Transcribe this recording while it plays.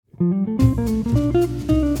Hello,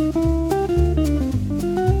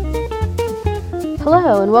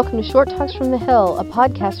 and welcome to Short Talks from the Hill, a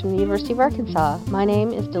podcast from the University of Arkansas. My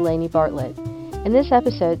name is Delaney Bartlett. In this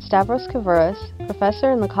episode, Stavros Kavouras,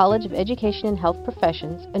 professor in the College of Education and Health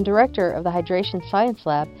Professions and director of the Hydration Science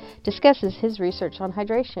Lab, discusses his research on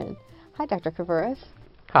hydration. Hi, Dr. Kavouras.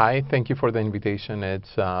 Hi, thank you for the invitation.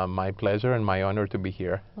 It's my pleasure and my honor to be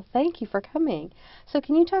here. Well, thank you for coming. So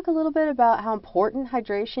can you talk a little bit about how important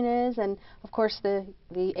hydration is and, of course, the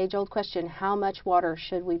age-old question, how much water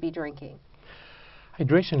should we be drinking?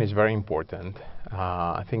 Hydration is very important.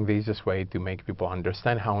 I think the easiest way to make people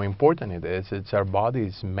understand how important it is, it's our body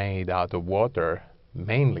is made out of water,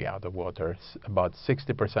 mainly out of water. About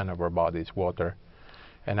 60% of our body is water.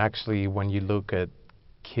 And actually, when you look at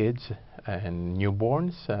kids and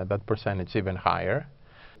newborns, that percentage is even higher.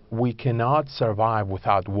 We cannot survive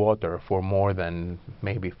without water for more than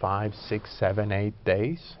maybe 5, 6, 7, 8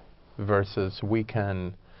 days, versus we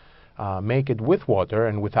can make it with water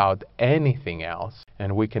and without anything else,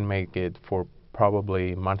 and we can make it for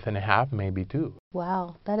probably a month and a half, maybe 2.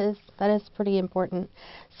 Wow, that is pretty important.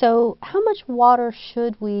 So how much water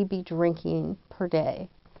should we be drinking per day?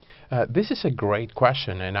 This is a great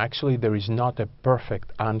question, and actually there is not a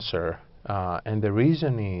perfect answer. And the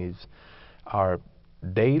reason is our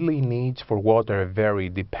daily needs for water vary,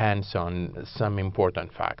 depends on some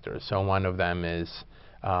important factors. So one of them is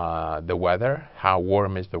the weather, how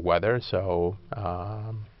warm is the weather. So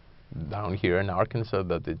down here in Arkansas,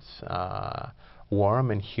 that it's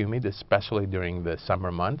warm and humid, especially during the summer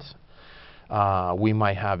months. We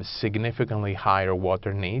might have significantly higher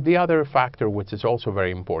water need. The other factor, which is also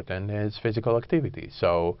very important, is physical activity.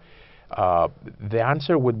 So the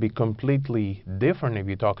answer would be completely different if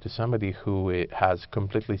you talk to somebody who has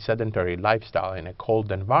completely sedentary lifestyle in a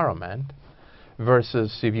cold environment,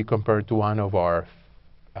 versus if you compare to one of our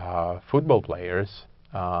football players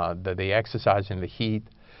that they exercise in the heat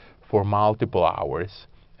for multiple hours,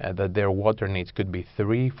 that their water needs could be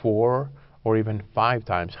 3, 4, or even 5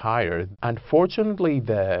 times higher. Unfortunately,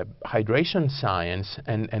 the hydration science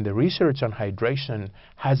and the research on hydration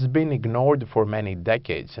has been ignored for many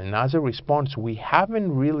decades, and as a response, we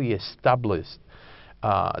haven't really established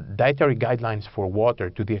dietary guidelines for water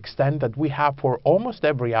to the extent that we have for almost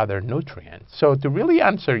every other nutrient. So to really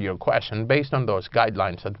answer your question, based on those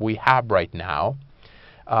guidelines that we have right now,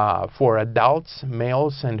 for adults,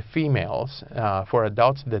 males and females, for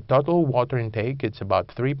adults, the total water intake, it's about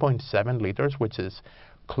 3.7 liters, which is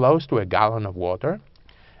close to a gallon of water.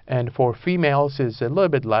 And for females, it's a little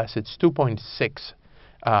bit less, it's 2.6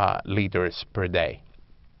 liters per day.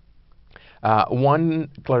 One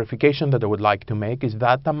clarification that I would like to make is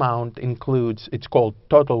that amount includes, it's called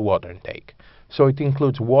total water intake. So it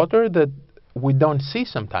includes water that we don't see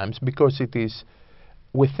sometimes because it is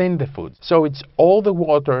within the food. So it's all the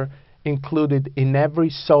water included in every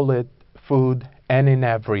solid food and in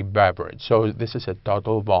every beverage. So this is a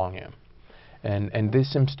total volume. And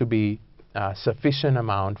this seems to be a sufficient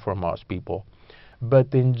amount for most people.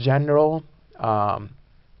 But in general,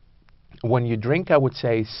 when you drink, I would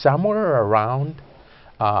say somewhere around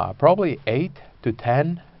probably 8 to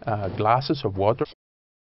 10 glasses of water.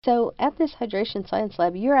 So at this Hydration Science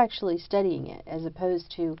Lab, you're actually studying it as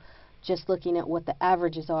opposed to just looking at what the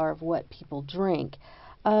averages are of what people drink.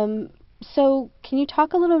 So can you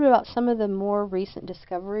talk a little bit about some of the more recent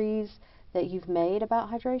discoveries that you've made about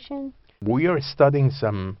hydration? We are studying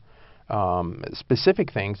some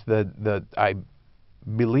specific things that I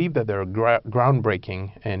believe that they're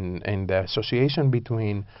groundbreaking in the association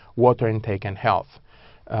between water intake and health.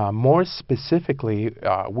 More specifically,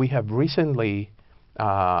 we have recently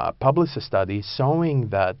published a study showing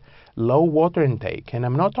that low water intake, and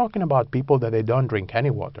I'm not talking about people that they don't drink any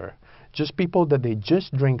water, just people that they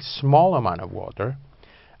just drink small amount of water,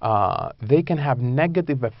 they can have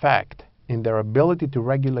negative effect in their ability to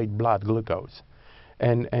regulate blood glucose.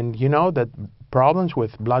 And you know that problems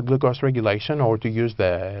with blood glucose regulation, or to use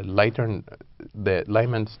the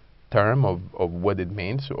layman's term of what it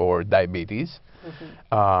means, or diabetes,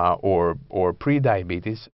 or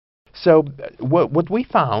pre-diabetes. So what we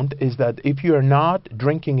found is that if you're not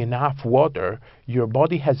drinking enough water, your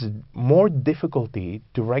body has more difficulty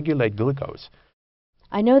to regulate glucose.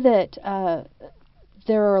 I know that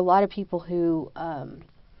there are a lot of people who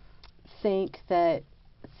think that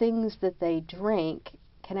things that they drink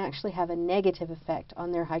can actually have a negative effect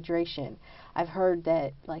on their hydration. I've heard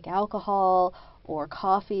that like alcohol or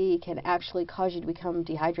coffee can actually cause you to become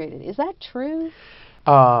dehydrated. Is that true?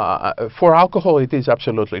 For alcohol, it is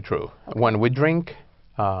absolutely true. Okay. When we drink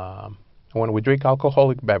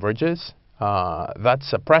alcoholic beverages, that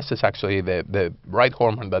suppresses actually the right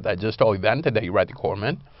hormone that I just told you, the antidiuretic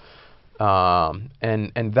hormone,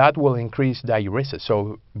 and that will increase diuresis.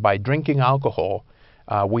 So by drinking alcohol,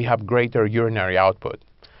 we have greater urinary output.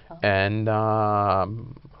 Oh. And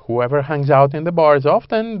whoever hangs out in the bars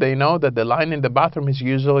often, they know that the line in the bathroom is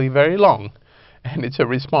usually very long. And it's a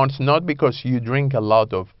response not because you drink a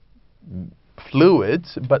lot of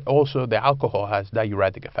fluids, but also the alcohol has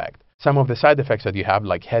diuretic effect. Some of the side effects that you have,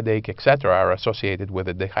 like headache, etc., are associated with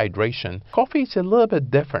the dehydration. Coffee is a little bit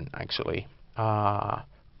different, actually.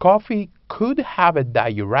 Coffee could have a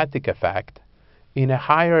diuretic effect in a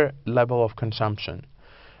higher level of consumption.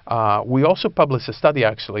 We also published a study,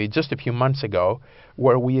 actually, just a few months ago,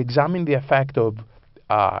 where we examined the effect of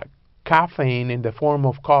caffeine in the form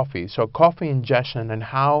of coffee, so coffee ingestion, and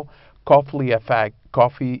how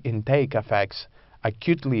coffee intake affects,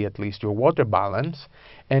 acutely at least, your water balance.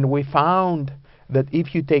 And we found that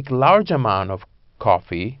if you take large amount of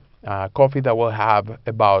coffee, coffee that will have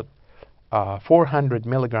about 400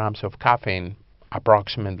 milligrams of caffeine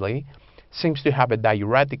approximately, seems to have a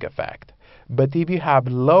diuretic effect. But if you have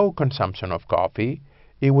low consumption of coffee,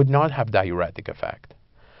 it would not have diuretic effect.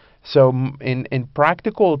 So in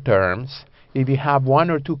practical terms, if you have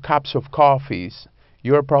 1 or 2 cups of coffees,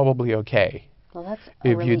 you're probably okay. Well, that's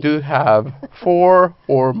if you do have 4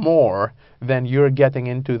 or more, then you're getting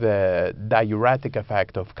into the diuretic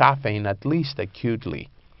effect of caffeine, at least acutely.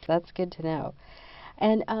 That's good to know.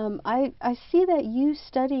 And I see that you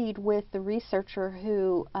studied with the researcher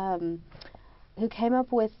who came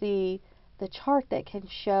up with the chart that can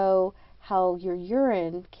show how your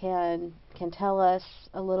urine can tell us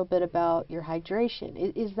a little bit about your hydration.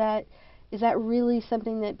 Is that really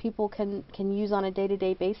something that people can use on a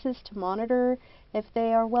day-to-day basis to monitor if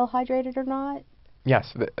they are well hydrated or not?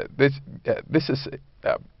 Yes, this is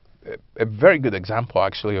a very good example,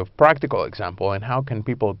 actually, of practical example, and how can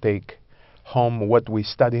people take home what we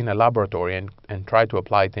study in a laboratory and try to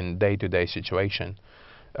apply it in day-to-day situation.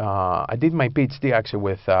 I did my PhD actually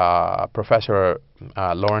with Professor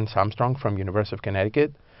Lawrence Armstrong from University of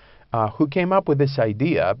Connecticut, who came up with this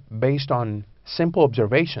idea based on simple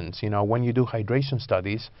observations. You know, when you do hydration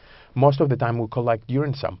studies, most of the time we collect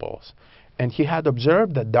urine samples. And he had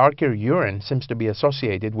observed that darker urine seems to be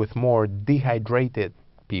associated with more dehydrated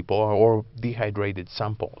people or dehydrated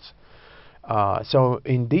samples. So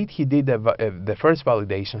indeed he did the first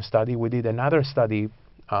validation study. We did another study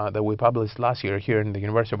that we published last year here in the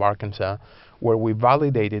University of Arkansas, where we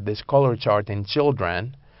validated this color chart in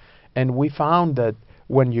children, and we found that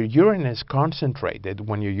when your urine is concentrated,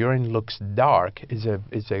 when your urine looks dark, is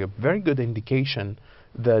a very good indication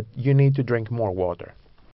that you need to drink more water.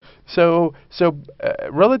 So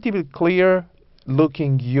relatively clear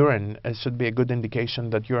looking urine should be a good indication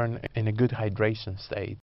that you're in a good hydration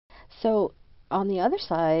state. So on the other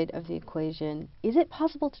side of the equation, is it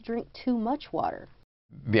possible to drink too much water?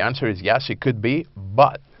 The answer is yes, it could be,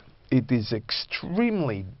 but it is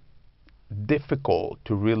extremely difficult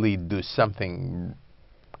to really do something.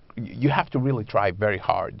 You have to really try very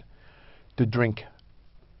hard to drink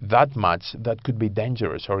that much. That could be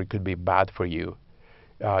dangerous or it could be bad for you.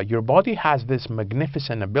 Your body has this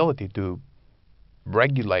magnificent ability to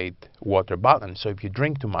regulate water balance. So if you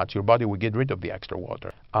drink too much, your body will get rid of the extra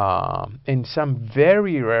water. In some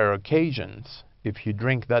very rare occasions, if you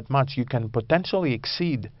drink that much, you can potentially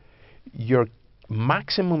exceed your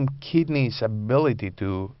maximum kidney's ability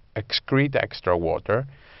to excrete extra water,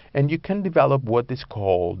 and you can develop what is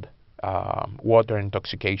called water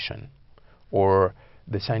intoxication, or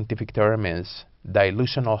the scientific term is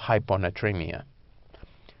dilutional hyponatremia,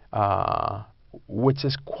 which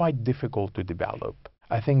is quite difficult to develop.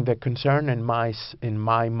 I think the concern in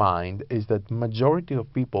my mind is that majority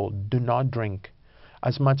of people do not drink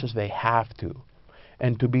as much as they have to.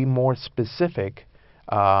 And to be more specific,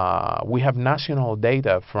 we have national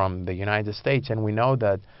data from the United States, and we know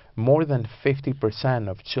that more than 50%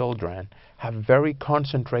 of children have very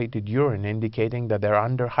concentrated urine, indicating that they're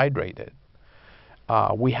underhydrated.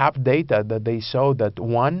 We have data that they show that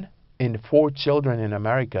 1 in 4 children in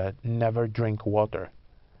America never drink water.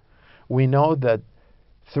 We know that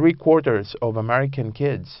 3/4 of American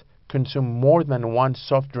kids consume more than 1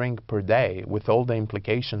 soft drink per day, with all the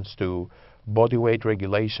implications to body weight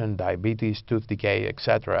regulation, diabetes, tooth decay,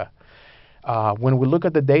 etc. When we look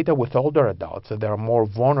at the data with older adults, that they are more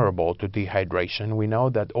vulnerable to dehydration, we know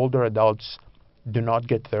that older adults do not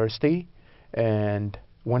get thirsty, and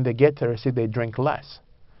when they get thirsty, they drink less.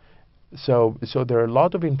 So there are a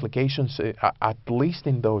lot of implications, at least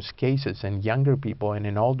in those cases, in younger people and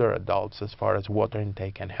in older adults, as far as water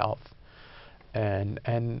intake and health. And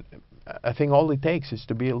I think all it takes is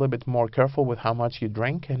to be a little bit more careful with how much you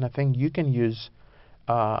drink, and I think you can use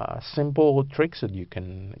simple tricks that you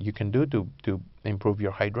can do to improve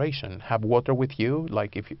your hydration. Have water with you,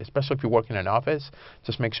 like especially if you work in an office,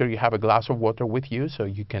 just make sure you have a glass of water with you so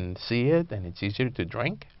you can see it and it's easier to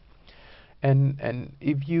drink. And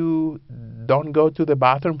if you don't go to the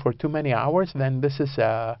bathroom for too many hours, then this is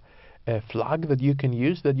a flag that you can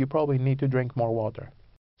use that you probably need to drink more water.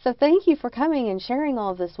 So thank you for coming and sharing all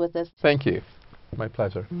of this with us. Thank you. My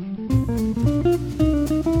pleasure.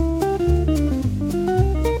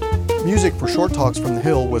 Music for Short Talks from the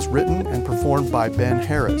Hill was written and performed by Ben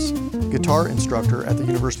Harris, guitar instructor at the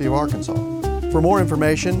University of Arkansas. For more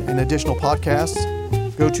information and additional podcasts,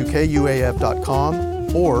 go to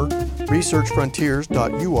kuaf.com or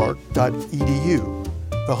researchfrontiers.uark.edu,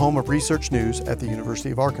 the home of research news at the University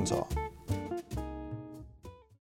of Arkansas.